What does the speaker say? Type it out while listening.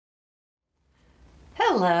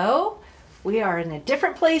Hello. We are in a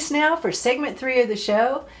different place now for segment 3 of the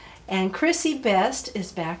show, and Chrissy Best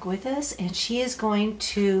is back with us, and she is going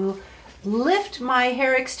to lift my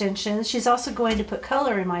hair extensions. She's also going to put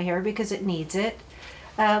color in my hair because it needs it.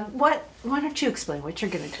 Why don't you explain what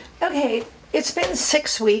you're going to do? Okay, it's been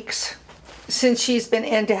 6 weeks since she's been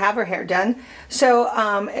in to have her hair done. So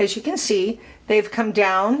as you can see, they've come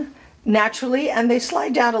down naturally and they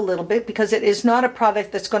slide down a little bit because it is not a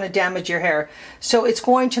product that's going to damage your hair. So it's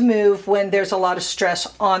going to move when there's a lot of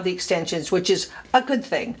stress on the extensions, which is a good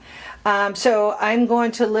thing. So I'm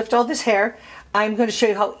going to lift all this hair. I'm going to show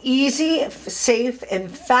you how easy, safe, and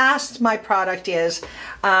fast my product is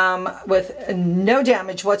with no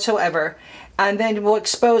damage whatsoever. And then we'll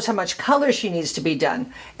expose how much color she needs to be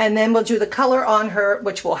done. And then we'll do the color on her,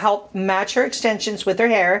 which will help match her extensions with her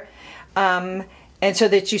hair. And so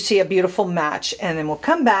that you see a beautiful match. And then we'll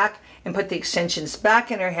come back and put the extensions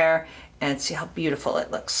back in her hair and see how beautiful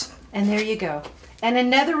it looks. And there you go. And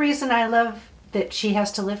another reason I love that she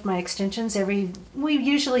has to lift my extensions we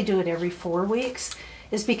usually do it every 4 weeks,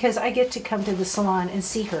 is because I get to come to the salon and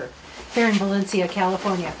see her here in Valencia,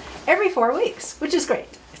 California, every 4 weeks, which is great.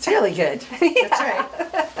 It's really good. Yeah. That's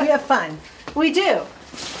right. We have fun. We do.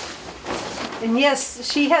 And yes,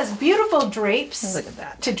 she has beautiful drapes. Look at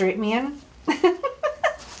that. To drape me in.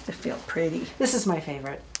 They feel pretty. This is my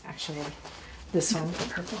favorite, actually. This one.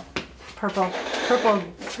 Purple. Purple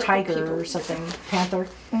tiger people. or something. Panther.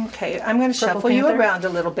 Okay, I'm going to Purple shuffle you panther. around a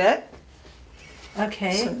little bit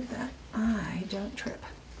Okay. so that I don't trip.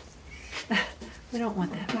 We don't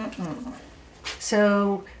want that.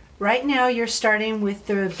 So right now you're starting with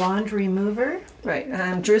the bond remover. Right, and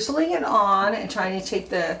I'm drizzling it on and trying to take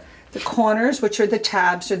the corners, which are the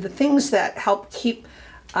tabs, or the things that help keep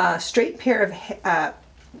a straight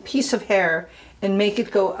piece of hair and make it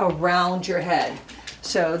go around your head.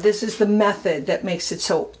 So this is the method that makes it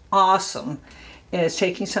so awesome, is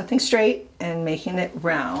taking something straight and making it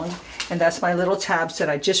round. And that's my little tabs that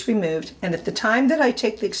I just removed. And at the time that I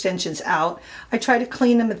take the extensions out, I try to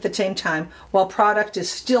clean them at the same time while product is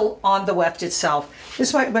still on the weft itself.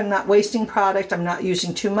 This way I'm not wasting product, I'm not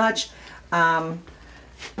using too much.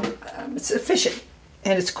 It's efficient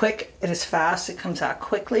and it's quick, it is fast, it comes out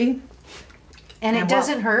quickly. And it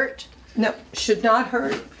doesn't hurt No, should not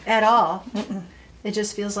hurt. at all. It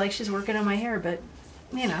just feels like she's working on my hair, but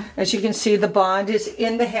you know. As you can see, the bond is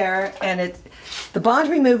in the hair, and the bond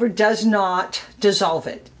remover does not dissolve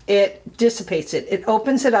it. It dissipates it. It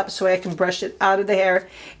opens it up so I can brush it out of the hair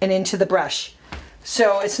and into the brush.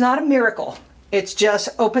 So it's not a miracle. It just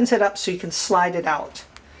opens it up so you can slide it out.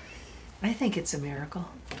 I think it's a miracle.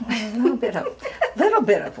 A little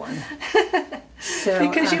bit of one. So,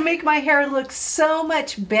 Because you make my hair look so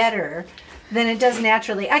much better than it does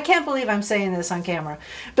naturally. I can't believe I'm saying this on camera,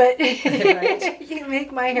 but Right. you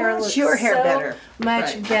make my hair look your hair so better.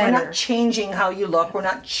 much Right. better. We're not changing how you look. We're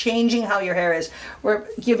not changing how your hair is. We're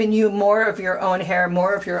giving you more of your own hair,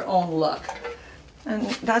 more of your own look. And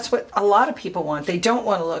that's what a lot of people want. They don't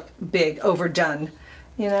want to look big, overdone,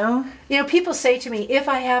 you know? You know, people say to me, if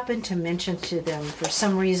I happen to mention to them for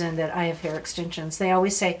some reason that I have hair extensions, they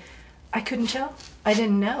always say, I couldn't tell. I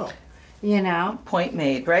didn't know. You know? Point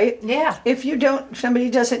made, right? Yeah. If somebody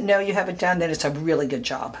doesn't know you haven't done, then it's a really good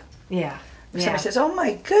job. Yeah. If somebody says, oh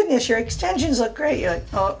my goodness, your extensions look great. You're like,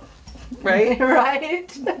 oh, right?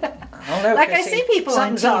 Right? I don't know, Like Chrissy. I see people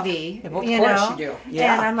on Something's up. TV, Of you course know, you do.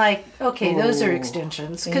 Yeah. and I'm like, okay, those are Ooh.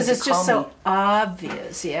 extensions, You because need it's to just call so me.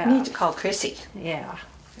 obvious. You Yeah, need to call Chrissy. yeah.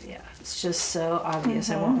 It's just so obvious.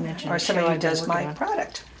 I won't mention. Or the somebody show who I've been does my working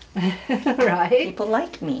product. on. Right? People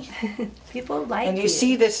like me. People like And you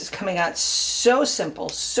see this is coming out so simple,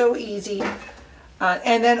 so easy.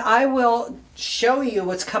 And then I will show you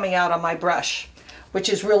what's coming out on my brush, which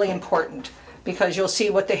is really important because you'll see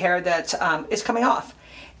what the hair that is coming off.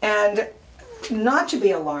 And not to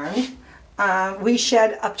be alarmed, we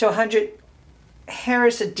shed up to 100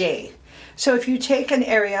 hairs a day. So if you take an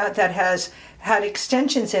area that has had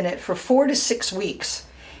extensions in it for 4 to 6 weeks,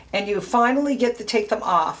 and you finally get to take them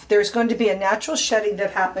off, there's going to be a natural shedding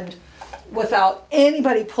that happened without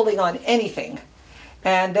anybody pulling on anything.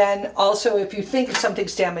 And then also if you think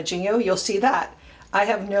something's damaging you, you'll see that. I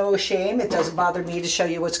have no shame. It doesn't bother me to show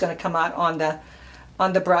you what's going to come out on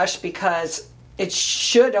the brush because it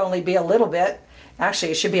should only be a little bit.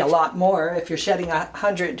 Actually, it should be a lot more if you're shedding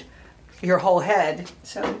 100 your whole head.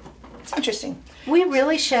 So it's interesting. We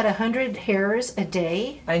really shed 100 hairs a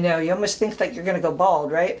day. I know, you almost think that you're going to go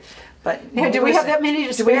bald, right? But Yeah, do we have that many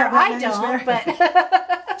to Do we spare? have that I many to don't, spare?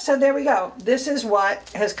 but So there we go. This is what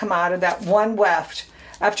has come out of that one weft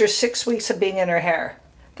after 6 weeks of being in her hair.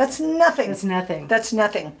 That's nothing. That's nothing. That's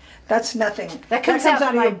nothing. That's nothing. That comes out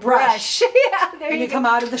of your my brush. Yeah, there And you you go. come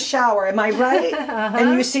out of the shower. Am I right?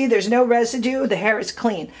 And you see there's no residue. The hair is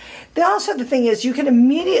clean. The thing is, you can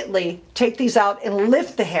immediately take these out and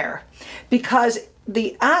lift the hair because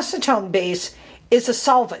the acetone base is a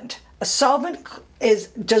solvent. A solvent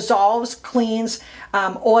dissolves, cleans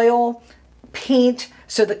oil, paint,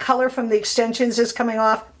 so the color from the extensions is coming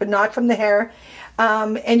off, but not from the hair.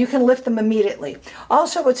 And you can lift them immediately.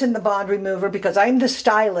 Also, it's in the bond remover because I'm the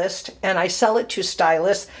stylist and I sell it to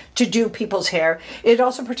stylists to do people's hair. It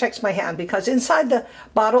also protects my hand because inside the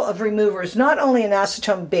bottle of remover is not only an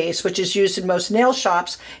acetone base, which is used in most nail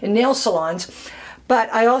shops and nail salons,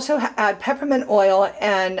 but I also add peppermint oil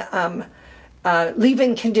and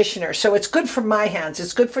leave-in conditioner. So it's good for my hands.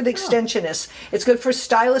 It's good for the extensionists. It's good for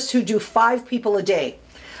stylists who do 5 people a day.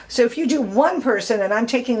 So if you do one person and I'm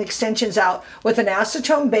taking the extensions out with an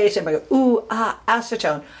acetone base, and I go, ooh,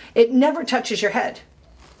 acetone, it never touches your head.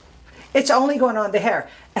 It's only going on the hair.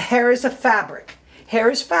 A hair is a fabric.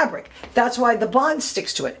 Hair is fabric. That's why the bond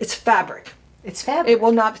sticks to it. It's fabric. It's fabric. It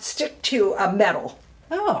will not stick to a metal.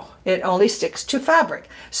 Oh. It only sticks to fabric.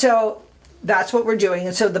 So that's what we're doing.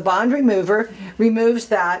 And so the bond remover removes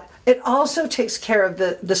that. It also takes care of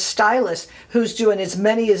the stylist who's doing as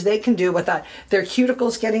many as they can do without their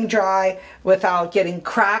cuticles getting dry, without getting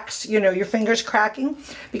cracks, your fingers cracking.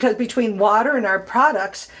 Because between water and our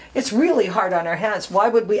products, it's really hard on our hands. Why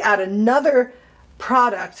would we add another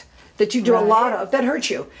product that you do a lot of that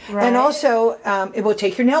hurts you? Right. And also, it will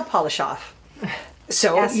take your nail polish off.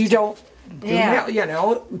 So you don't...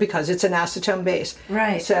 because it's an acetone base.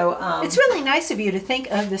 Right. So it's really nice of you to think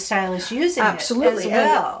of the stylist using absolutely. it as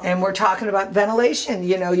well. And we're talking about ventilation.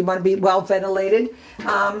 You want to be well ventilated.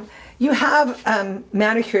 You have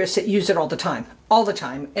manicurists that use it all the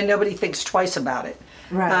time, and nobody thinks twice about it.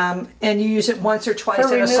 Right. And you use it once or twice For in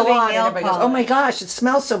a removing salon, and nail everybody goes, polish. "Oh my gosh, it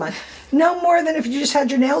smells so much." No more than if you just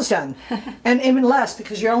had your nails done, and even less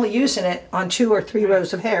because you're only using it on 2 or 3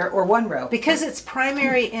 rows of hair or 1 row. Because it's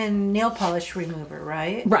primary in nail polish remover,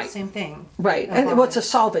 right? Right. Same thing. Right, and what's a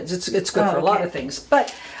solvent? It's good for a lot of things.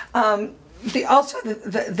 But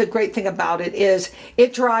the great thing about it is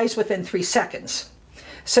it dries within 3 seconds.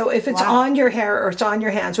 So if it's on your hair or it's on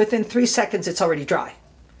your hands, within 3 seconds it's already dry.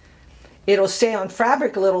 It'll stay on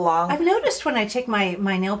fabric a little long. I've noticed when I take my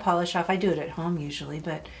nail polish off, I do it at home usually,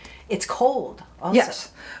 but it's cold also.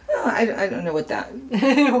 Yes. Well, I don't know what that...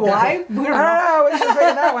 Why? I don't know. We should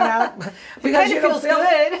figure that one out. Because It feels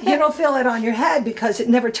good. You don't feel it on your head because it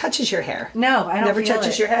never touches your hair. No, I don't never feel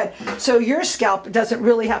touches it. your head. So your scalp doesn't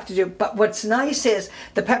really have to do... But what's nice is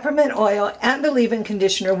the peppermint oil and the leave-in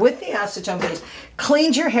conditioner with the acetone base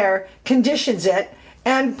cleans your hair, conditions it,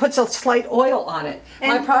 and puts a slight oil on it.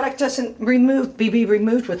 My product doesn't be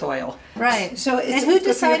removed with oil. Right. So it's and who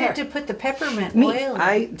good for your hair. decided to put the peppermint Me. oil in?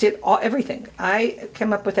 I did everything. I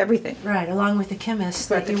came up with everything. Right, along with the chemist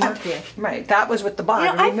that you worked with. Right, that was with the bond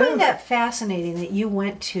I remover. find that fascinating that you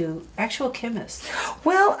went to actual chemists.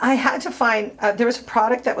 Well, I had to find, there was a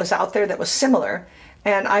product that was out there that was similar,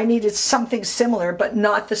 and I needed something similar, but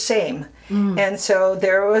not the same. And so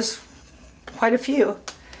there was quite a few.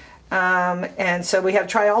 And so we had to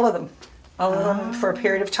try all of them for a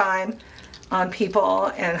period of time on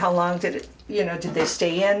people. And how long did it, did they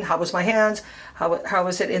stay in? How was my hands? How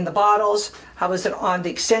was it in the bottles? How was it on the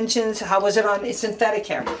extensions? How was it on synthetic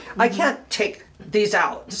hair? I can't take these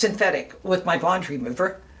out synthetic with my bond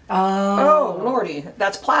remover. Oh, Lordy,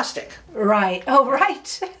 that's plastic. Right. Oh,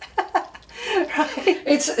 right.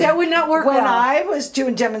 Right. That would not work When well. I was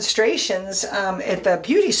doing demonstrations at the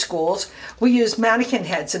beauty schools, we used mannequin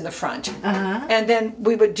heads in the front. And then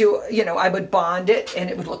we would do, I would bond it and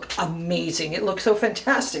it would look amazing. It looked so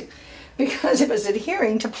fantastic because it was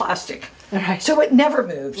adhering to plastic. Right. So it never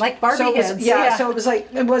moved. Like Barbie so it was, heads. Yeah, so it was like,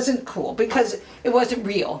 it wasn't cool because it wasn't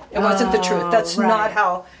real. It wasn't the truth. That's not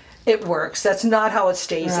how it works. That's not how it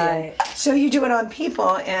stays in. So you do it on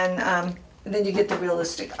people and then you get the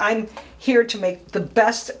realistic. I'm here to make the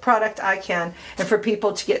best product I can and for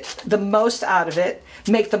people to get the most out of it,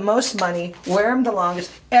 make the most money, wear them the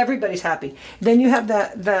longest, everybody's happy. Then you have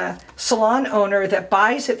the salon owner that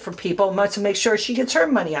buys it for people, wants to make sure she gets her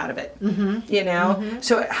money out of it,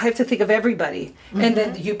 So I have to think of everybody. And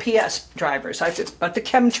then the UPS drivers, I have to, but the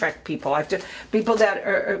Chemtrek people, I have to, people that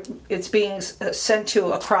are it's being sent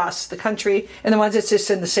to across the country and the ones that's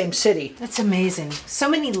just in the same city. That's amazing. So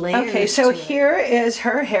many layers. Okay, so to it. here is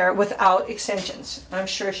her hair without extensions. I'm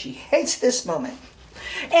sure she hates this moment.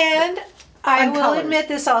 And I will Uncolored. admit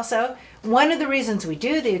this also. One of the reasons we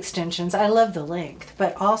do the extensions, I love the length,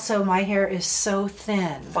 but also my hair is so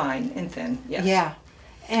thin. Fine and thin, yes. Yeah.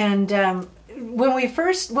 And when we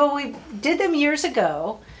first, well, we did them years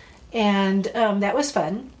ago, and that was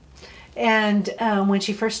fun. And when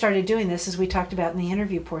she first started doing this, as we talked about in the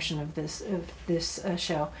interview portion of this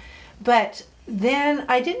show, but then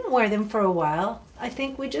I didn't wear them for a while. I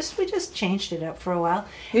think we just changed it up for a while.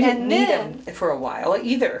 You didn't need them for a while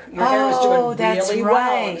either. Your hair was doing really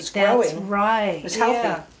well. It was growing. That's right. It was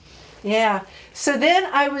healthy. Yeah. So then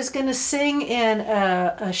I was going to sing in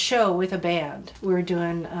a show with a band. We were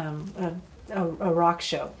doing a rock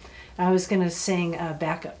show. I was going to sing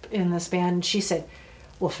backup in this band. And she said,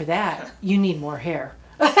 well, for that, you need more hair.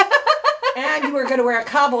 And you were going to wear a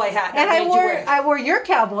cowboy hat. And I wore your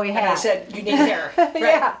cowboy hat. And I said, you need hair. Right.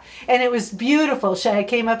 Yeah. And it was beautiful. I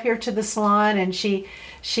came up here to the salon, and she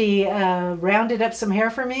rounded up some hair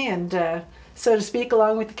for me, and so to speak,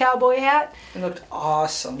 along with the cowboy hat. It looked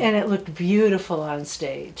awesome. And it looked beautiful on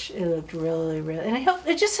stage. It looked really, really, and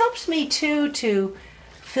it just helps me too to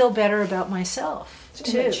feel better about myself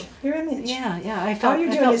too. Your image. Yeah. I felt all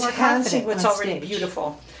you're I doing felt is more enhancing confident what's on already stage.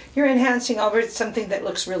 beautiful. You're enhancing over something that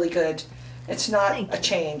looks really good. It's not a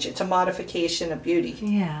change. It's a modification of beauty.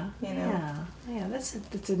 Yeah. You know. Yeah.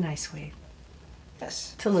 That's a nice way.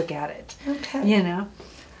 Yes. To look at it. Okay. You know.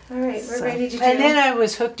 All right, we're ready to do. And then I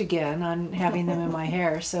was hooked again on having them in my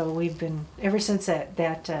hair. So we've been ever since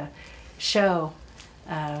that show.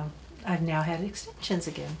 I've now had extensions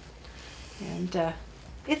again, and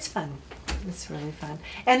it's fun. It's really fun,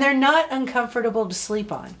 and they're not uncomfortable to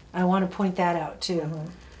sleep on. I want to point that out too.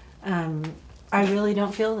 Mm-hmm. I really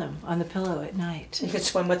don't feel them on the pillow at night. You can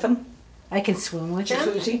swim with them. I can swim with them.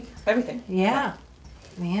 Jacuzzi, everything. Yeah.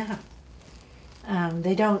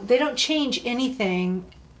 They don't change anything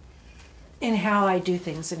in how I do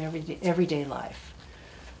things in everyday life,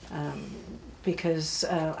 because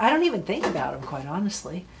I don't even think about them, quite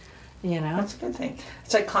honestly. You know, that's a good thing.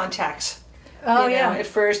 It's like contacts. Oh, you know, yeah. At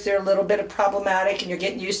first they're a little bit problematic, and you're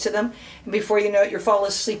getting used to them, and before you know it, you're falling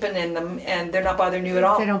asleep in them, and they're not bothering you at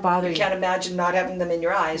all. They don't bother you. You can't imagine not having them in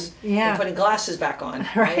your eyes. Yeah. And putting glasses back on.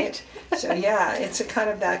 Right. So yeah, it's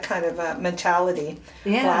that kind of mentality.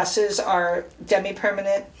 Yeah. Glasses are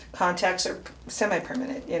demi-permanent. Contacts are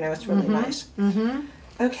semi-permanent. You know, it's really nice. Mm-hmm.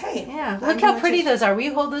 Okay. Yeah. Look how pretty those are. Will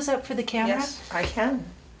you hold those up for the camera? Yes, I can.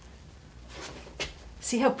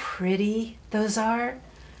 See how pretty those are?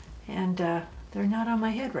 And they're not on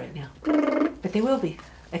my head right now. But they will be.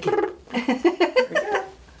 Okay.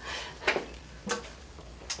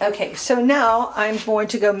 Okay, so now I'm going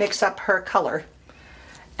to go mix up her color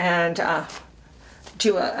and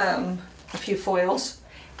do a few foils.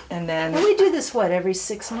 And then we do this, every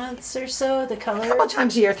 6 months or so, the color? A couple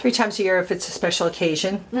times a year, 3 times a year if it's a special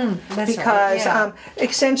occasion. That's because right. Yeah.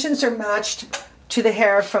 Extensions are matched to the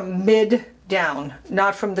hair from mid down,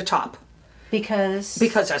 not from the top. Because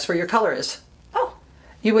that's where your color is. Oh.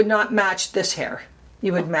 You would not match this hair.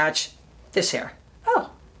 You would match this hair. Oh.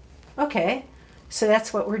 Okay. So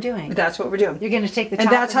that's what we're doing. That's what we're doing. You're going to take the top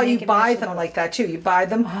and that's how you make it buy match them the like that too. You buy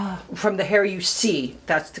them from the hair you see.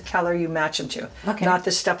 That's the color you match them to. Okay. Not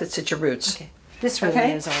the stuff that's at your roots. Okay. This really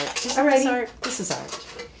is art. This is art. This is art.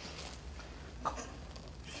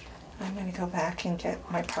 I'm going to go back and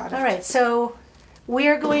get my product. All right. So we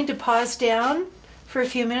are going to pause down for a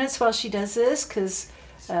few minutes while she does this, because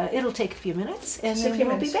it'll take a few minutes, and then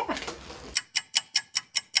we'll be back.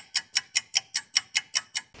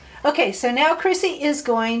 Okay, so now Chrissy is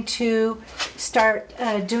going to start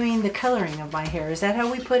doing the coloring of my hair. Is that how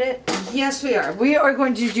we put it? Yes, we are. We are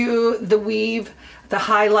going to do the weave, the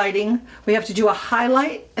highlighting. We have to do a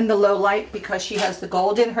highlight and the low light because she has the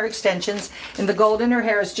gold in her extensions, and the gold in her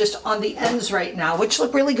hair is just on the ends right now, which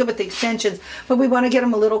look really good with the extensions, but we want to get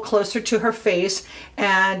them a little closer to her face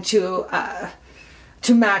and to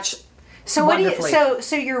match. So wonderfully.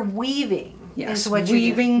 So you're weaving. Yes, is what weaving,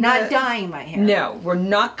 you're doing. Not dyeing my hair. No, we're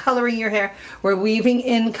not coloring your hair. We're weaving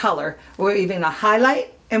in color. We're weaving a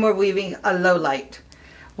highlight and we're weaving a low light,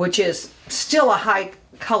 which is still a high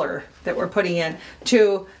color that we're putting in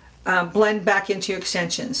to blend back into your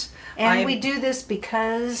extensions. And we do this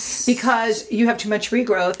because you have too much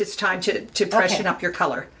regrowth. It's time to freshen up your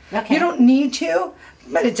color. Okay. You don't need to,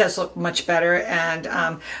 but it does look much better.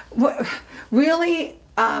 And really.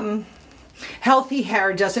 Healthy hair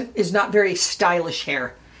is not very stylish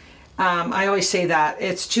hair. I always say that.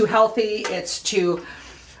 It's too healthy, it's too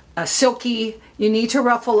silky. You need to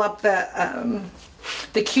ruffle up the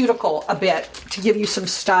cuticle a bit to give you some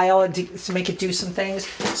style and to make it do some things.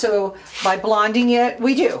 So by blonding it,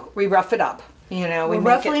 we rough it up. You know, we're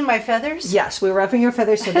ruffling my feathers? Yes, we're ruffling your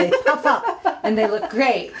feathers so they puff up and they look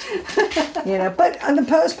great. You know, but on the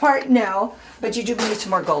pose part, no. But you do need some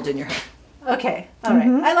more gold in your hair. Okay, all right.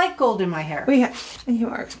 I like gold in my hair. You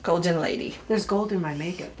are a golden lady. There's gold in my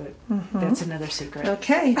makeup, but that's another secret.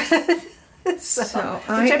 Okay. So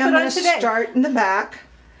I am going to start in the back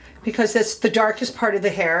because that's the darkest part of the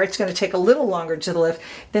hair. It's going to take a little longer to lift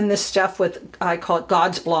than this stuff with, I call it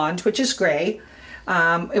God's Blonde, which is gray.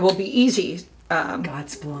 It will be easy.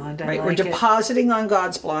 God's Blonde, right, we're depositing on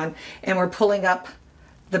God's Blonde and we're pulling up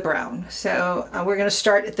the brown. So we're going to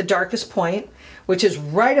start at the darkest point, which is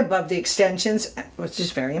right above the extensions, which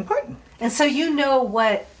is very important. And so you know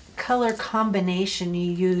what color combination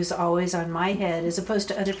you use always on my head as opposed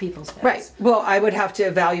to other people's heads. Right. Well, I would have to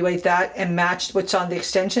evaluate that and match what's on the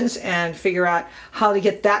extensions and figure out how to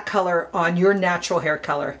get that color on your natural hair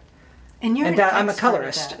color. And I'm a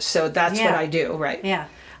colorist, so that's what I do, right? Yeah.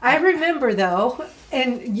 I remember though,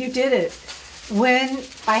 and you did it, when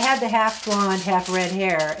I had the half blonde, half red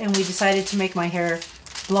hair, and we decided to make my hair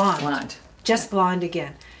blonde. Just blonde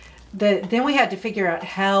again. Then we had to figure out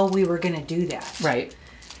how we were going to do that. Right.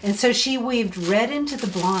 And so she weaved red into the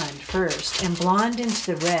blonde first and blonde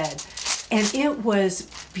into the red. And it was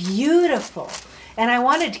beautiful. And I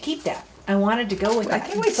wanted to keep that. I wanted to go with that. I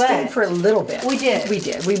think we stayed for a little bit. We did. We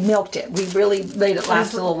did. We milked it. We really made it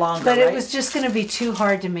last a little longer, But it was just going to be too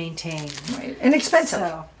hard to maintain. Right. And expensive.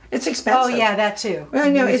 So. It's expensive. Oh, yeah, that too. Well,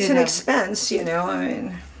 no, it's an expense, I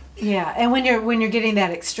mean... Yeah, and when you're getting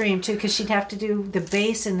that extreme too, because she'd have to do the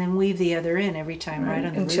base and then weave the other in every time, right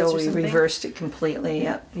on the roots or something. Until we reversed it completely.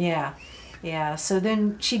 Yep. Yeah. So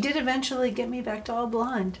then she did eventually get me back to all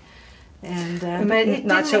blonde, and but it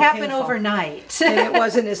not didn't so happen painful. Overnight. And it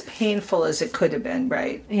wasn't as painful as it could have been,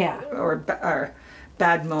 right? Yeah. Or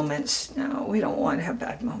bad moments. No, we don't want to have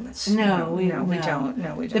bad moments. No, we don't.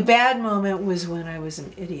 No, we don't. The bad moment was when I was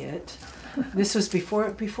an idiot. This was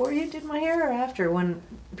before you did my hair or after?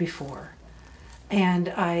 Before. And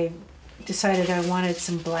I decided I wanted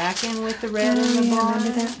some black in with the red and the blonde.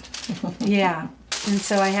 Remember that? Yeah. And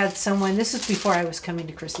so I had someone, this was before I was coming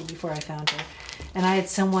to Chrissy, before I found her. And I had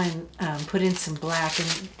someone put in some black and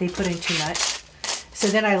they put in too much. So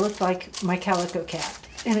then I looked like my calico cat.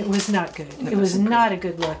 And it was not good. It was not a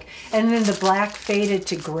good look. And then the black faded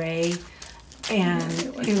to gray. And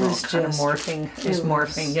it was kind of just morphing. It was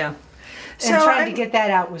morphing, yeah. And trying to get that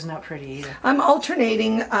out was not pretty either. I'm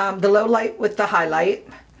alternating the low light with the highlight.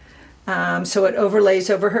 So it overlays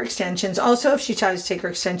over her extensions. Also, if she tries to take her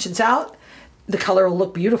extensions out, the color will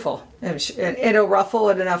look beautiful. It'll ruffle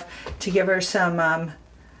it enough to give her some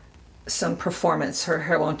performance. Her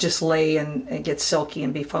hair won't just lay and get silky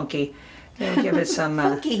and be funky. It'll give it some...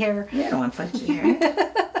 funky hair. Yeah, I don't want funky hair.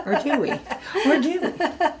 Or do we?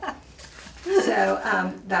 So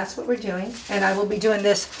that's what we're doing. And I will be doing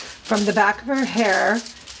this from the back of her hair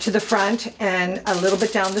to the front and a little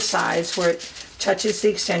bit down the sides where it touches the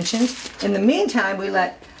extensions. In the meantime, we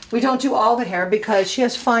don't do all the hair because she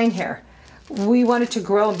has fine hair. We want it to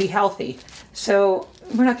grow and be healthy. So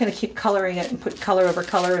we're not going to keep coloring it and put color over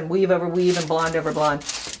color and weave over weave and blonde over blonde.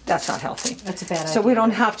 That's not healthy. That's a bad idea. So we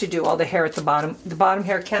don't have to do all the hair at the bottom. The bottom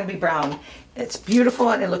hair can be brown. It's beautiful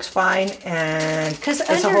and it looks fine, and because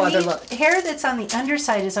it's a whole other look. Hair that's on the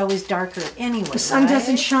underside is always darker anyway. The sun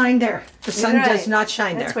doesn't shine there. The sun does not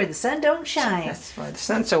shine there. That's where the sun don't shine. That's why the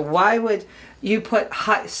sun. So why would you put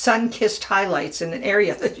sun-kissed highlights in an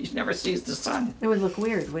area that you never sees the sun? It would look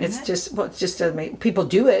weird, wouldn't it? It's just to make people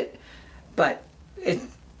do it, but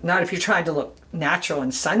not if you're trying to look natural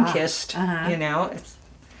and sun-kissed. The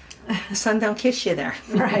sun don't kiss you there.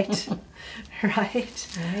 Right. Right.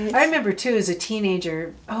 I remember too as a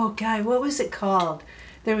teenager, what was it called?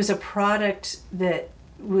 There was a product that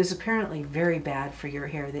was apparently very bad for your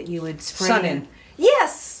hair that you would spray. Sun in.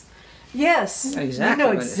 Yes. Exactly. You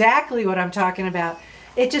know exactly what I'm talking about.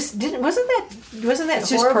 It just didn't, wasn't that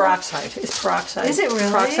It's horrible? just peroxide. It's peroxide. Is it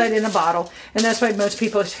really? Peroxide in a bottle. And that's why most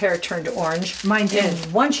people's hair turned orange. Mine did.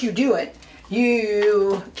 And once you do it,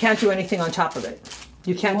 you can't do anything on top of it.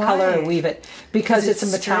 You can't color or weave it because it's a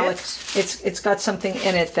metallic. It's got something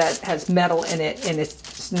in it that has metal in it, and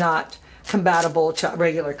it's not compatible to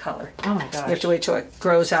regular color. Oh my gosh! You have to wait till it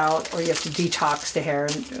grows out, or you have to detox the hair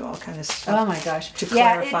and do all kind of stuff. Oh my gosh! To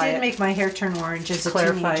clarify it did make my hair turn orange as a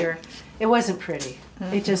teenager. It wasn't pretty.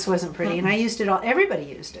 It just wasn't pretty, and I used it all. Everybody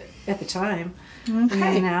used it at the time.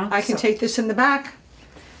 Okay. I can take this in the back,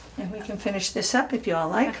 and we can finish this up if you all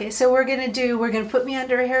like. Okay, so we're gonna put me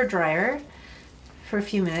under a hair dryer for a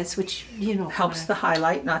few minutes, which helps the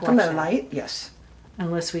highlight, not the low light. Yes.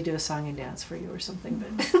 Unless we do a song and dance for you or something,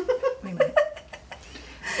 but wait a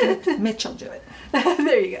minute. Mitch will do it.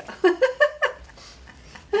 There you go.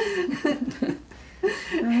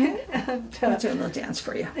 I'll do a little dance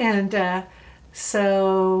for you. And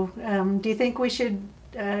so, do you think we should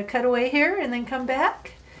cut away here and then come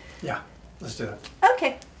back? Yeah, let's do it.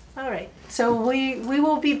 Okay. All right. So we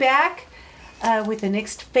will be back with the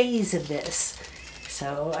next phase of this.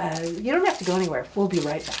 So you don't have to go anywhere. We'll be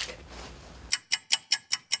right back.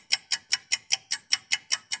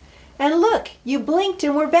 And look, you blinked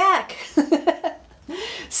and we're back.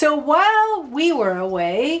 So while we were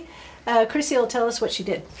away, Chrissy will tell us what she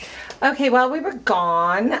did. Okay, while we were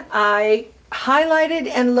gone, I highlighted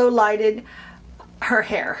and low-lighted her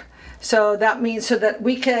hair. So that means so that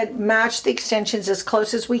we could match the extensions as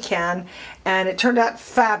close as we can. And it turned out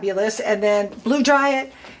fabulous. And then blow dry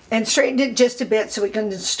it and straightened it just a bit so we can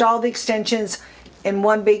install the extensions in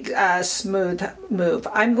one big smooth move.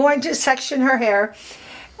 I'm going to section her hair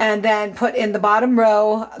and then put in the bottom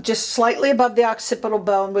row just slightly above the occipital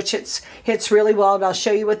bone, which hits really well, and I'll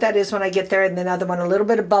show you what that is when I get there, and the other one a little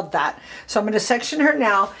bit above that. So I'm going to section her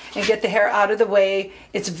now and get the hair out of the way.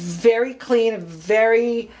 It's very clean and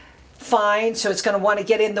very fine, so it's going to want to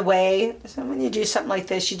get in the way. So when you do something like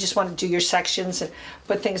this, you just want to do your sections and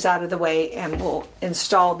put things out of the way, and we'll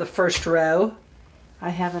install the first row. I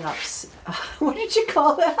have an what did you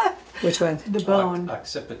call that? Which one? The bone.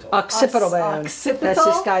 Occipital. Occipital bone. Occipital? That's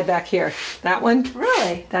this guy back here. That one?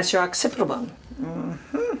 Really? That's your occipital bone.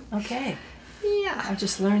 Okay. Yeah. I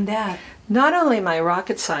just learned that. Not only am I a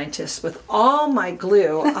rocket scientist with all my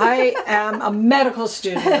glue, I am a medical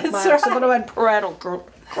student with my occipital and parietal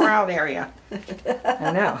crown area.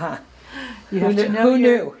 I know, huh? You have to know who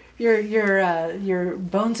knew? Your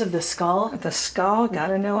bones of the skull. The skull,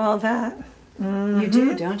 gotta know all that. You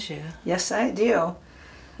do, don't you? Yes, I do.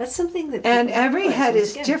 That's something that. And people every realize head once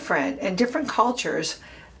is again. different. In different cultures,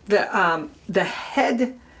 the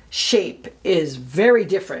head shape is very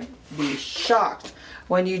different. Be shocked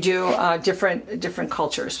when you do different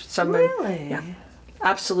cultures. Really? Yeah,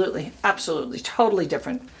 absolutely, totally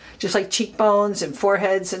different. Just like cheekbones and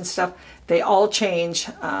foreheads and stuff, they all change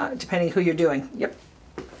depending who you're doing. Yep.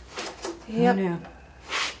 Who knew?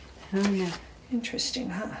 Who knew?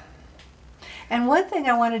 Interesting, huh? And one thing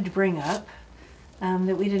I wanted to bring up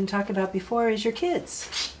that we didn't talk about before is your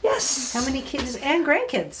kids. Yes. How many kids and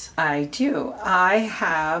grandkids? I do. I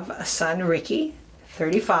have a son, Ricky,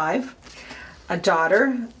 35, a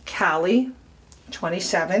daughter, Callie,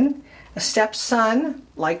 27, a stepson,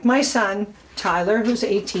 like my son, Tyler, who's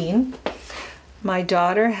 18. My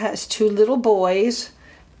daughter has 2 little boys.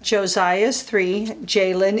 Josiah's 3.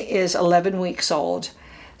 Jalen is 11 weeks old.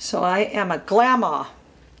 So I am a grandma.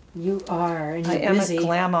 You are, and I you're am busy. a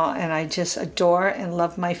grandma, and I just adore and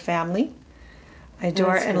love my family. I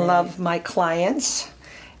adore That's and great. love my clients,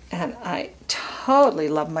 and I totally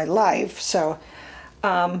love my life. So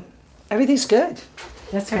everything's good.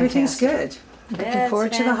 That's Everything's fantastic. good. Looking That's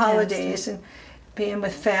forward to the fantastic. holidays and being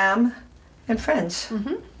with fam and friends.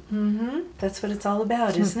 That's what it's all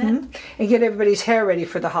about, isn't it? And get everybody's hair ready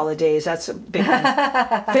for the holidays. That's a big one.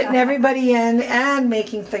 Fitting everybody in and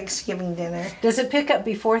making Thanksgiving dinner. Does it pick up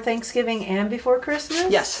before Thanksgiving and before Christmas?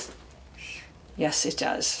 Yes. Yes, it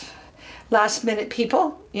does. Last minute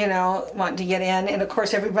people, wanting to get in. And of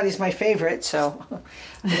course, everybody's my favorite, so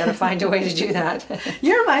I got to find a way to do that.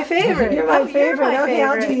 You're my favorite. You're my Oh, favorite. my Okay,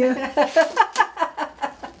 I'll do favorite. you.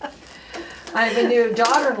 I have a new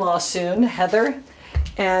daughter-in-law soon, Heather.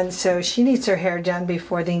 And so she needs her hair done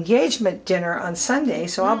before the engagement dinner on Sunday,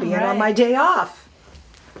 so I'll be in on right. my day off.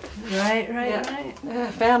 Right.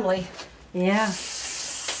 Family. Yeah.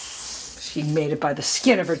 She made it by the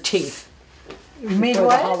skin of her teeth You made for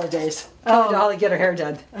what? the holidays. Coming to Holly get her hair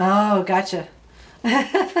done. Oh, gotcha.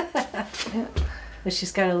 But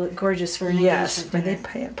she's got to look gorgeous for an Yes, engagement for the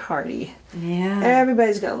dinner. party. Yeah.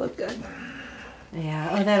 Everybody's got to look good. Yeah.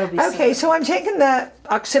 Oh, that'll be Okay, so. so I'm taking the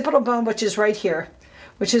occipital bone, which is right here,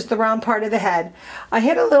 which is the round part of the head. I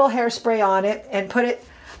hit a little hairspray on it and put it,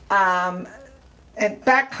 and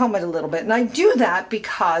back comb it a little bit. And I do that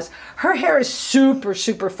because her hair is super,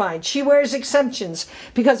 super fine. She wears extensions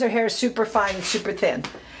because her hair is super fine and super thin.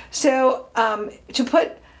 So to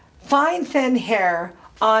put fine, thin hair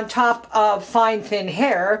on top of fine, thin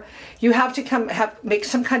hair, you have to make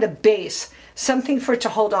some kind of base, something for it to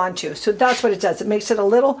hold on to. So that's what it does. It makes it a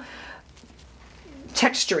little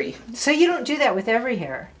textury. So you don't do that with every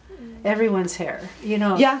hair, everyone's hair,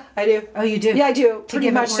 Yeah, I do. Oh, you do? Yeah, I do. Pretty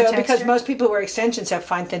give it much more so, because texture? most people who wear extensions have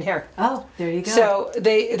fine, thin hair. Oh, there you go. So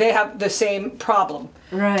they have the same problem.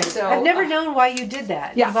 right. so, I've never known why you did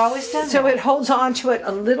that. Yeah. You've always done So that. it holds on to it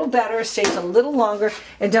a little better, stays a little longer,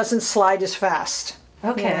 and doesn't slide as fast.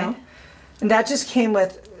 Okay. And that just came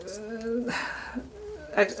with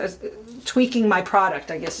tweaking my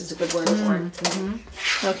product, I guess is a good word for it.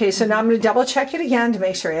 Okay, so now I'm going to double check it again to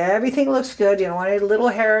make sure everything looks good. You don't want any little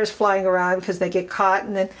hairs flying around because they get caught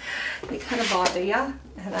and then they kind of bother you.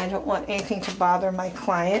 And I don't want anything to bother my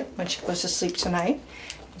client when she goes to sleep tonight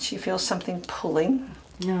and she feels something pulling.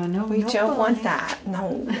 No, We don't want that. No.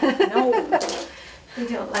 We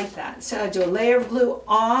don't like that. So I do a layer of glue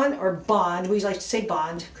on, or bond. We like to say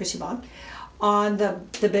bond, Chrissy bond, on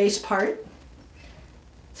the base part.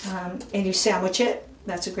 And you sandwich it.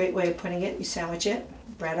 That's a great way of putting it. You sandwich it.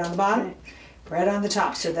 Bread on the bottom, bread on the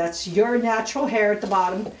top. So that's your natural hair at the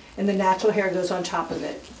bottom, and the natural hair goes on top of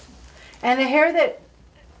it. And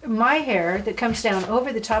my hair that comes down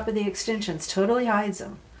over the top of the extensions totally hides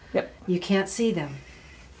them. Yep. You can't see them,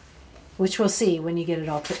 which we'll see when you get it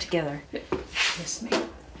all put together. Yep. Yes, ma'am.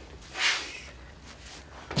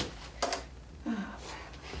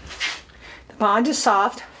 The bond is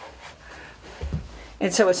soft,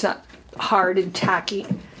 and so it's not hard and tacky.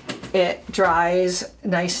 It dries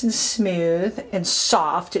nice and smooth and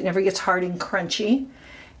soft. It never gets hard and crunchy.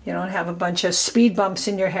 You don't have a bunch of speed bumps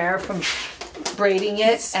in your hair from braiding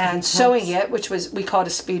it and sewing it, which we call it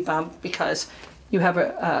a speed bump because you have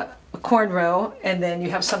a cornrow and then you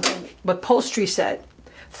have something with upholstery set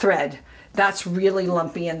thread. That's really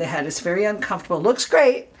lumpy in the head. It's very uncomfortable. It looks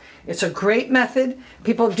great. It's a great method.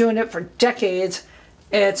 People have been doing it for decades.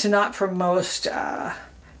 It's not for most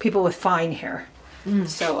people with fine hair.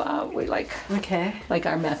 So we like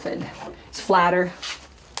our method. It's flatter.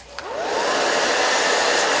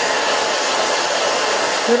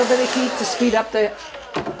 A little bit of heat to speed up the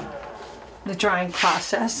drying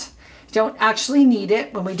process. You don't actually need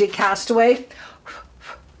it. When we did Castaway,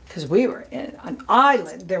 because we were in an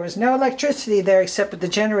island, there was no electricity there except with the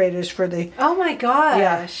generators for the... Oh my gosh.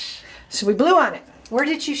 Yeah. So we blew on it. Where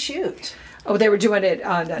did you shoot? Oh, they were doing it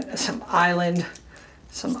on some island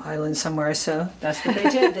somewhere, so that's what they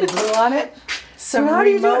did. They blew on it. Some how do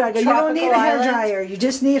you do it? I go, you don't tropical need a hair island? dryer. You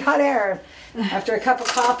just need hot air. After a cup of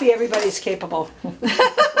coffee, everybody's capable. A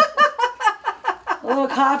little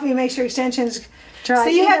coffee makes your extensions dry. So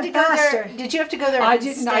you had to even go faster. there. Did you have to go there? I and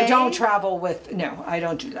didn't. stay? I don't travel with. No, I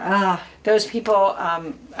don't do that. Ah. Those people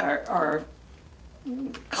are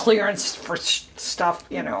clearance for stuff.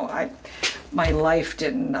 You know, my life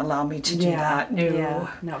didn't allow me to do that. No.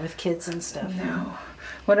 Yeah, not with kids and stuff. No.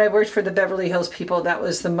 When I worked for the Beverly Hills people, that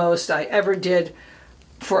was the most I ever did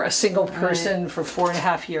for a single person for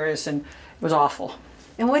 4.5 years, and it was awful.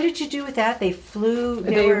 And what did you do with that? They flew.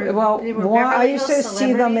 They were I used to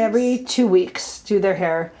see them every 2 weeks, do their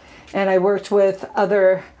hair, and I worked with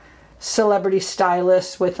other celebrity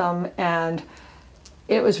stylists with them, and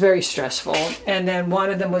it was very stressful. And then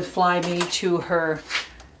one of them would fly me to her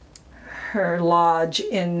lodge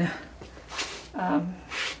in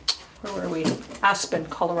where were we? Aspen,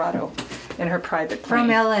 Colorado, in her private plane. From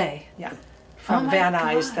LA. Yeah, from Van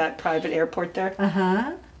Nuys, that private airport there.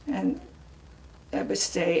 And I would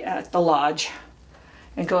stay at the lodge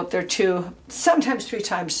and go up there sometimes 3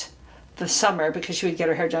 times the summer because she would get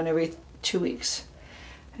her hair done every 2 weeks.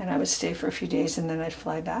 And I would stay for a few days and then I'd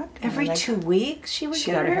fly back. Every 2 weeks she would She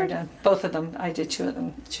get got her her hair done. Both of them. I did 2 of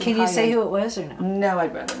them. Can you say who it was or no? No,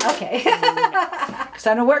 I'd rather not. Okay. Because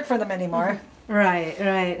I don't work for them anymore. Right.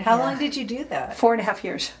 How long did you do that? 4.5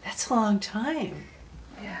 years. That's a long time.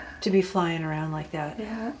 Yeah. To be flying around like that.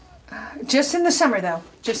 Yeah. Just in the summer, though.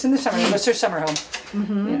 Just in the summer. It was her summer home.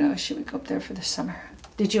 You know, she would go up there for the summer.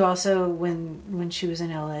 Did you also, when she was in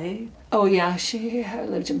LA? Oh, yeah. She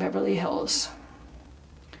lived in Beverly Hills.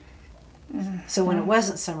 So when it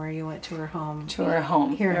wasn't summer, you went to her home? To her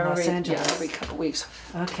home. Here in Los Angeles? Yeah, every couple weeks.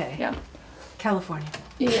 Okay. Yeah. California.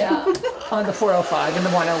 Yeah. On the 405 and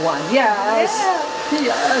the 101. Yes. Yeah.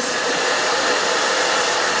 Yes.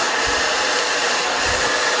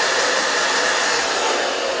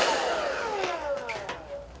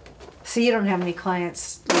 So you don't have any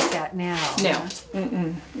clients like that now? No.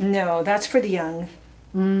 Huh? No, that's for the young.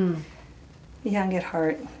 Young at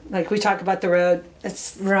heart. Like we talk about the road.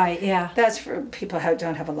 That's right. Yeah. That's for people who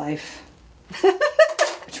don't have a life.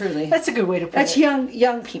 Truly. That's a good way to put That's it.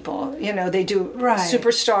 young people. You know, they do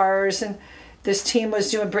superstars, and this team was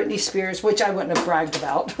doing Britney Spears, which I wouldn't have bragged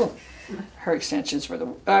about. Her extensions were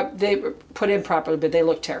they were put in properly, but they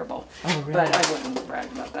looked terrible. Oh, really? But I wouldn't brag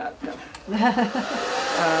about that. No.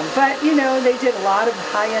 But you know, they did a lot of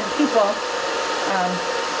high-end people.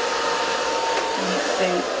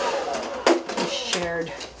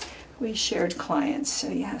 We shared clients. So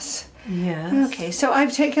yes. Yes. Okay. So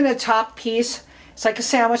I've taken a top piece. It's like a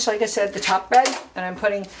sandwich, like I said, the top bread, and I'm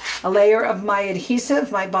putting a layer of my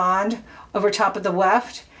adhesive, my bond, over top of the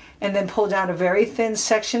weft, and then pull down a very thin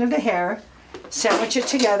section of the hair, sandwich it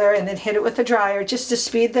together, and then hit it with the dryer just to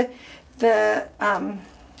speed the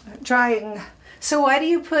drying. So why do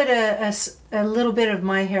you put a little bit of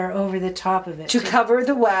my hair over the top of it? To cover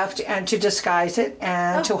the weft and to disguise it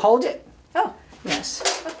and to hold it. Oh. Yes.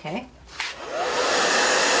 Okay.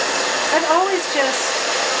 I've always just...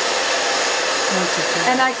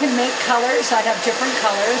 And I can make colors. I have different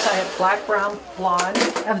colors. I have black, brown, blonde,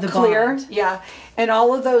 of the clear. blonde. Yeah. And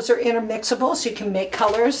all of those are intermixable, so you can make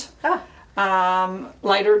colors.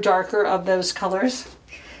 Lighter, darker of those colors.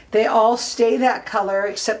 They all stay that color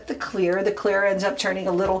except the clear. The clear ends up turning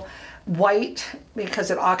a little white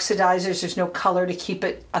because it oxidizes. There's no color to keep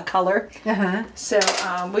it a color. So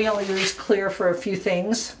we only use clear for a few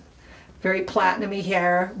things. Very platinum-y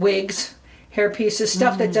hair, wigs, hair pieces,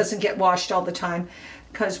 stuff that doesn't get washed all the time.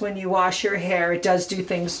 Because when you wash your hair, it does do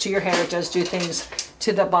things to your hair. It does do things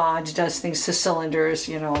to the bond. It does things to cylinders.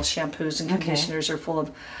 You know, shampoos and conditioners are full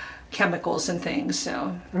of chemicals and things,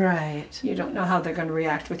 so you don't know how they're going to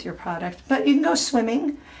react with your product. But you can go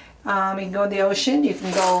swimming, you can go in the ocean, you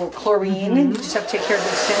can go chlorine, and you just have to take care of the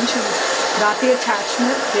extensions, not the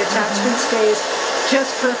attachment. The attachment stays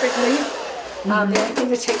just perfectly. The only thing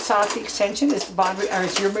that takes off the extension is the bond or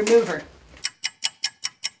is your remover.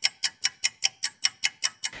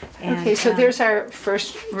 Okay, so there's our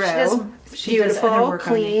first row. Beautiful,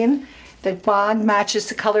 clean. The bond matches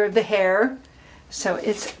the color of the hair. So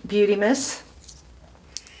it's beauty-miss.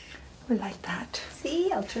 We like that.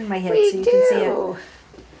 See, I'll turn my head so you can see it.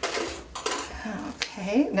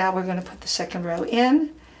 Okay, now we're going to put the second row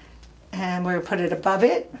in, and we're going to put it above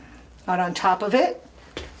it, not on top of it.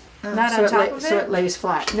 Not on top of it? So it lays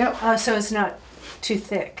flat. No. Oh, so it's not too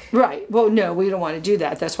thick. Right. Well, no, we don't want to do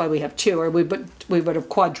that. That's why we have two, or we would have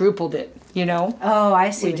quadrupled it, you know? Oh, I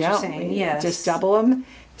see what you're saying. Yes. Just double them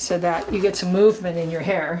so that you get some movement in your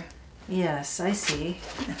hair. Yes, I see.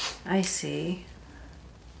 I see.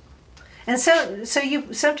 And so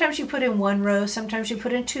you sometimes you put in one row, sometimes you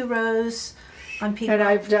put in 2 rows on people. And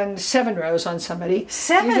I've done 7 rows on somebody.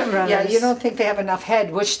 7 rows? Yeah, you don't think they have enough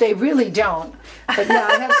head, which they really don't. But yeah,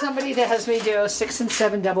 I have somebody that has me do 6 and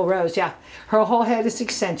 7 double rows. Yeah, her whole head is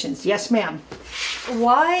extensions. Yes, ma'am.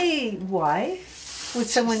 Why would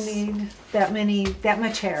someone need that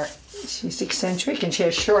much hair? She's eccentric and she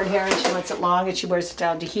has short hair and she wants it long and she wears it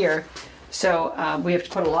down to here. So we have to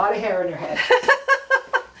put a lot of hair in her head.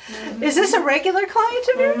 Is this a regular client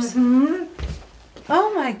of yours? Mm-hmm.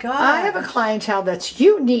 Oh my God. I have a clientele that's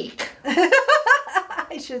unique.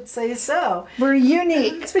 I should say so. We're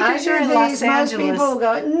unique. It's because you're in Los Angeles. Most people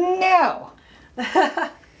go, no.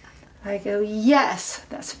 I go, yes,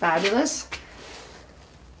 that's fabulous.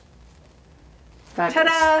 Fabulous.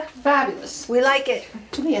 Ta-da! Fabulous. We like it.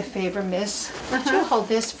 Do me a favor, miss. Would you hold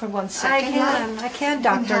this for 1 second? I can,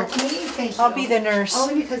 doctor. Help me? Thank you. I'll be the nurse.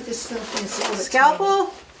 Only because this little thing is a little bit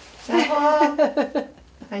Scalpel? Scalpel.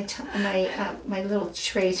 My little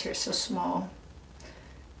trays here are so small.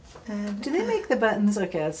 And, Do they make the buttons?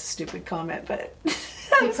 Okay, that's a stupid comment, but...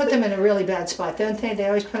 They put them in a really bad spot, don't they? They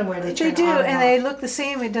always put them where they turn They do, on and they look the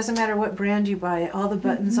same. It doesn't matter what brand you buy. All the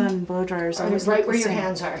buttons on blow dryers always right look where the your same.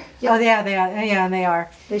 hands are. Yep. Oh, yeah, they are. Yeah, and they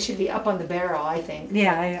are. They should be up on the barrel, I think.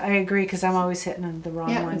 Yeah, I agree, because I'm always hitting the wrong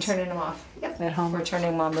Yeah, ones. and turning them off. Yep. At home. We're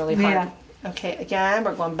turning them on really hard. Yeah. Okay, again,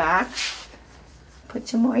 we're going back. Put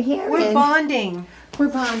some more hair in. We're bonding. We're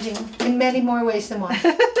bonding in many more ways than one.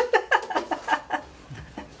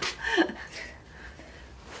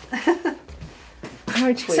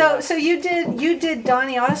 So you did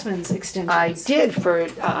Donny Osmond's extensions. I did for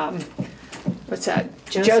what's that?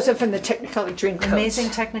 Joseph and the Technicolor Dreamcoat. Amazing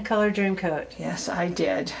Technicolor Dreamcoat. Yes, I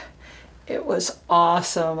did. It was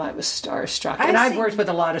awesome. I was starstruck, and I've worked with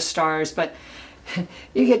a lot of stars, but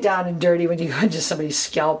you get down and dirty when you go into somebody's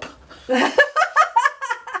scalp.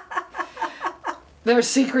 There are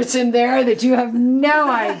secrets in there that you have no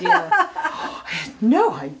idea. I had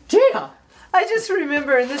no idea. I just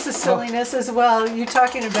remember, and this is silliness as well, you're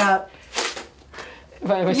talking about,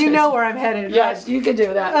 you know where I'm headed, Yes, right? you can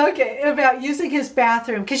do that. Okay, about using his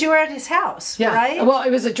bathroom, because you were at his house, Yeah. right? Well,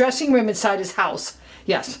 it was a dressing room inside his house.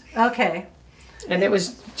 Yes. Okay. And it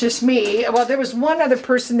was just me. Well, there was one other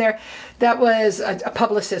person there that was a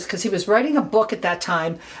publicist because he was writing a book at that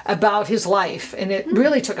time about his life. And it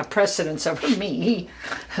really took a precedence over me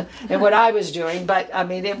and what I was doing. But, I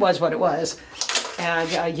mean, it was what it was.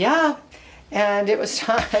 And, yeah. And it was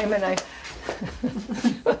time. And I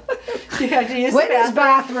You had to use went the in his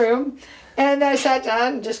bathroom. And I sat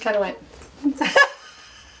down and just kind of went...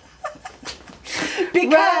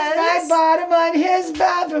 Because right bottom on his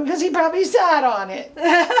bathroom because he probably sat on it.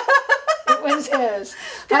 It was his.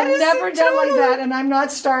 I've never done like that, and I'm not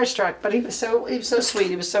starstruck. But he was so sweet.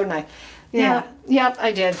 He was so nice. Yeah. Yep,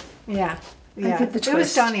 I did. Yeah. Yeah. did the It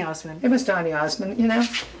was twist. Donny Osmond. It was Donny Osmond, you know.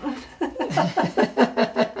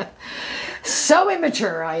 So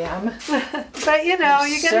immature I am. But you know,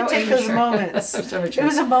 you got to So take those immature. moments. So It immature.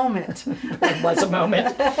 was a moment. It was a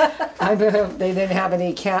moment. I bet they didn't have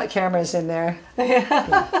any cameras in there.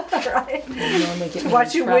 Right. They get me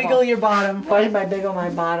Watch in you trouble. wiggle your bottom. Why did my wiggle my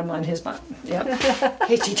bottom on his bottom? Yep.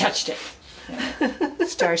 He touched it. Yeah.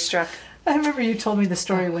 Starstruck. I remember you told me the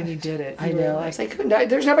story when you did it. I You were know. I like, was like,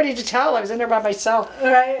 there's nobody to tell. I was in there by myself.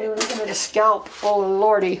 They right. were looking at his scalp. Oh,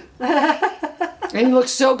 lordy. And he looked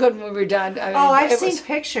so good when we were done. I mean, Oh, I've it seen was,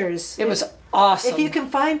 pictures. It was awesome. If you can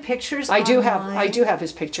find pictures, I do online have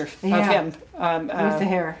his picture of Yeah. him. with the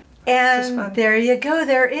hair. is And fun. there you go.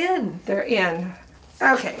 They're in. They're in.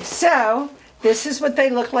 Okay, so this is what they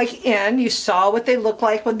look like in. You saw what they looked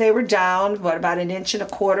like when they were down, what, about 1.25 inches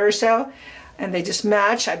or so? And they just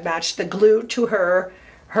match. I matched the glue to her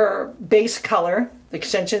base color. The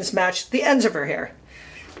extensions matched the ends of her hair.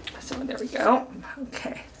 So there we go.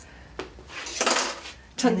 Okay.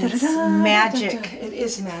 And it's magic. It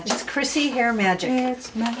is magic. It's Chrissy hair magic.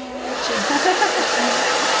 It's magic.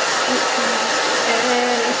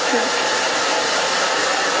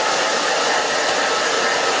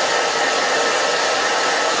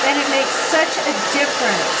 And it makes such a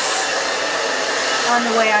difference on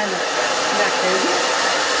the way I look. Not crazy?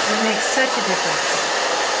 It makes such a difference.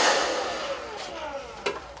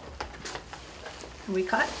 Are we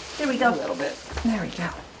caught? There we A go. little bit. There we go.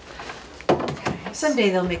 Someday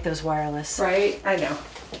they'll make those wireless. Right? I know.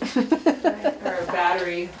 Or a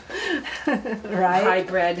battery Right?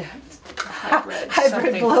 hybrid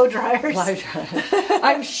Hybrid blow dryers.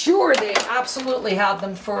 I'm sure they absolutely have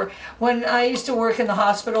them for when I used to work in the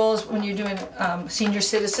hospitals. When you're doing senior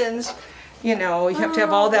citizens, you know, you have to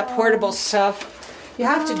have all that portable stuff. You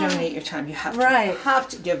have to donate your time. You have to. Right. You have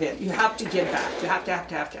to give it. You have to give back. You have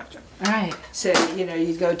to. Right. So, you know,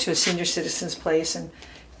 you go to a senior citizen's place and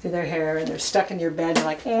do their hair and they're stuck in your bed. You're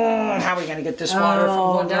like, how are we going to get this water from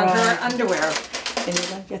going down to our underwear? And you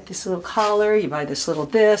go get this little collar, you buy this little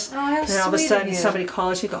this. Oh, how and then all of a sweet of sudden you. somebody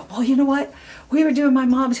calls you, go, well, you know what? We were doing my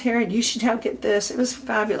mom's hair and you should get this. It was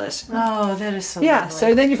fabulous. Oh, that is so Yeah, lovely.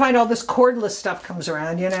 so then you find all this cordless stuff comes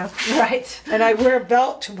around, you know. Right. And I wear a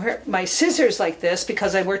belt to wear my scissors like this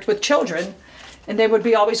because I worked with children. And they would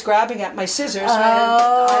be always grabbing at my scissors.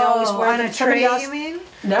 I always wear on them. a Somebody tray, else- you mean?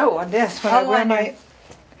 No, on this. When I Oh, wear on my... your-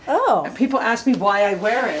 Oh. People ask me why I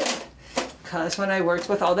wear it. Because when I worked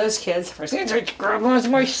with all those kids, first thing I grab was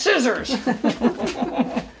my scissors.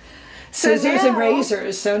 Scissors and now-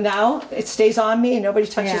 razors. So now it stays on me and nobody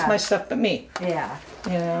touches Yeah. my stuff but me. Yeah.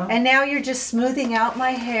 You know? And now you're just smoothing out my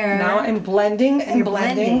hair. Now I'm blending and You're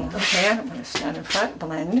blending. blending. Okay, I'm going to stand in front,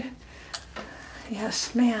 blend.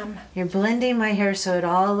 Yes, ma'am. You're blending my hair so it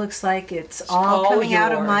all looks like it's all all coming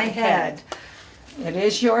out of your my head. It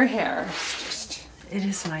is your hair. It's just It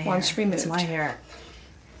is my hair. Once It's removed. my hair.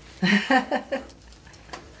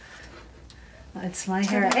 It's my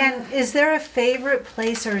hair. And is there a favorite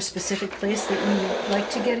place or a specific place that you like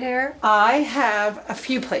to get hair? I have a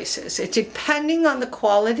few places. It's depending on the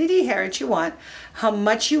quality of the hair that you want, how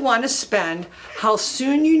much you want to spend, how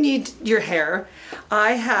soon you need your hair.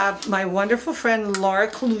 I have my wonderful friend Laura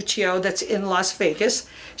Coluccio that's in Las Vegas.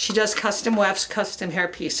 She does custom wefts, custom hair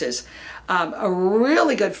pieces. A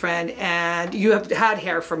really good friend, and you have had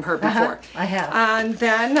hair from her before. I have. And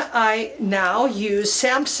then I now use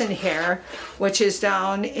Samson Hair, which is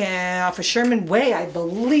down off of Sherman Way, I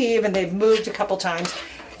believe, and they've moved a couple times.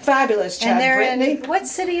 Fabulous, Chad And they're Brittany. in, what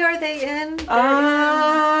city are they in?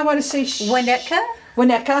 I want to say Winnetka?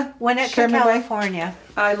 Winnetka, Winnetka, Sherman Way. California.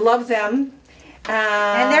 I love them.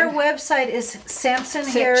 And their website is Samson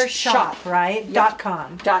Hair Shop, right? Yep.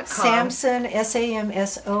 .com. .com. Samson,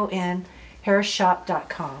 SAMSON,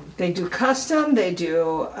 hairshop.com. They do custom. They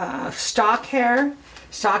do stock hair.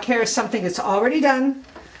 Stock hair is something that's already done.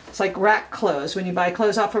 It's like rack clothes. When you buy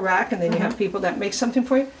clothes off a rack, and then you have people that make something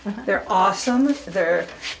for you. They're awesome. They're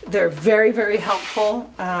very, very helpful.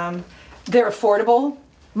 They're affordable,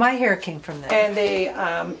 My hair came from them. and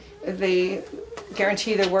they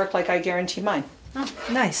guarantee their work like I guarantee mine. Oh,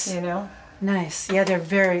 nice. You know, Nice. Yeah,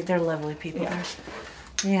 they're lovely people. Yeah.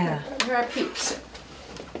 Yeah. they're our peeps.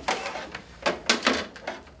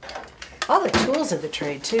 All the tools of the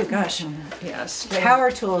trade too, gosh. Yes.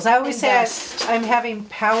 Power tools. I always say Invest. I'm having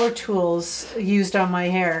power tools used on my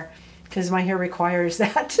hair because my hair requires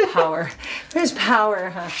that. Power. There's power,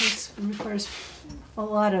 huh? It requires a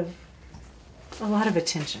lot of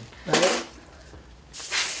attention. Right?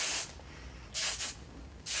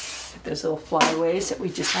 Those little flyaways that we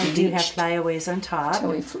just I do have bleached flyaways on top. till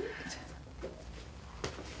we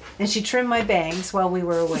And she trimmed my bangs while we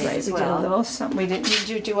were away Right, as we did a well. little something. We didn't need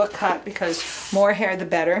to do a cut because more hair the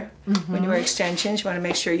better. When you wear extensions, you want to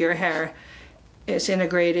make sure your hair is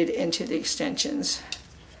integrated into the extensions.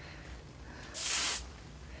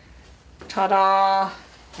 Ta-da!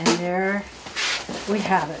 And there we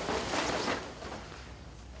have it.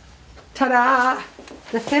 Ta-da!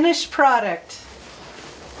 The finished product.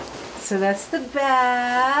 So that's the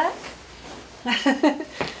back.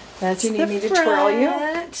 That's Do you need the me to front. twirl you?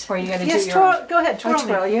 Or are you going to Yes, do your own? go ahead, twirl I'll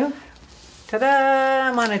twirl me. you. Ta-da!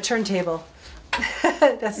 I'm on a turntable.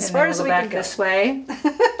 That's as And far then as we'll we go can back go. this way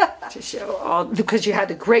to show all, because you had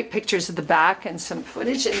the great pictures of the back and some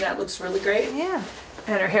footage, and that looks really great. Yeah.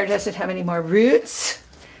 And her hair doesn't have any more roots.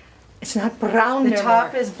 It's not brown The no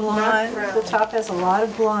top more. is Not blonde. brown. The top has a lot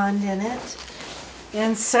of blonde in it.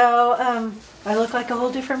 And so I look like a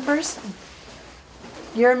whole different person.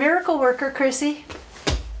 You're a miracle worker, Chrissy.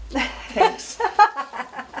 Thanks.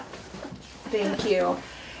 Thank you.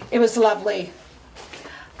 It was lovely.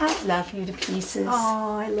 I love you to pieces.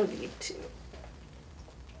 Oh, I love you too.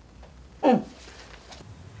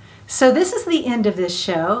 So this is the end of this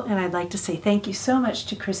show, and I'd like to say thank you so much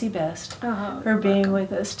to Chrissy Best for being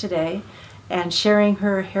with us today and sharing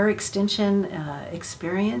her hair extension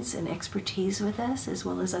experience and expertise with us, as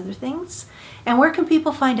well as other things. And where can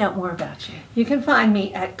people find out more about you? You can find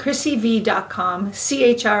me at ChrissyV.com,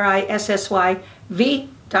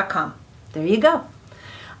 ChrissyV.com. There you go.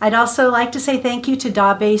 I'd also like to say thank you to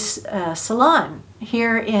Da Base Salon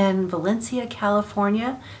here in Valencia,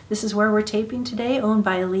 California. This is where we're taping today, owned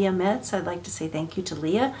by Leah Metz. I'd like to say thank you to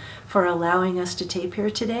Leah for allowing us to tape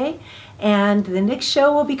here today. And the next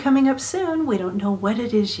show will be coming up soon. We don't know what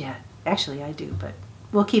it is yet. Actually, I do, but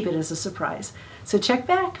we'll keep it as a surprise. So check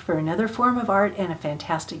back for another form of art and a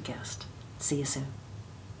fantastic guest. See you soon.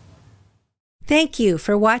 Thank you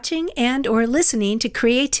for watching and or listening to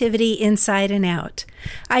Creativity Inside and Out.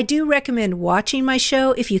 I do recommend watching my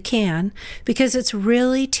show if you can, because it's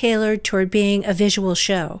really tailored toward being a visual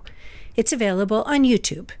show. It's available on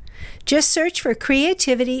YouTube. Just search for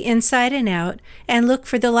Creativity Inside and Out and look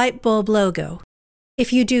for the light bulb logo.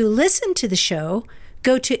 If you do listen to the show,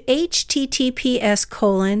 go to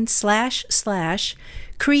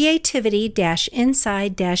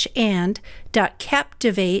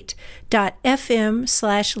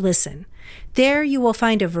There you will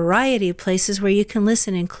find a variety of places where you can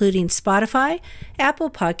listen, including Spotify, Apple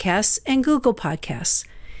Podcasts, and Google Podcasts.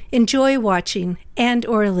 Enjoy watching and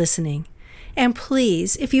or listening. And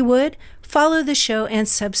please, if you would, follow the show and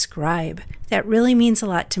subscribe. That really means a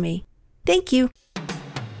lot to me. Thank you.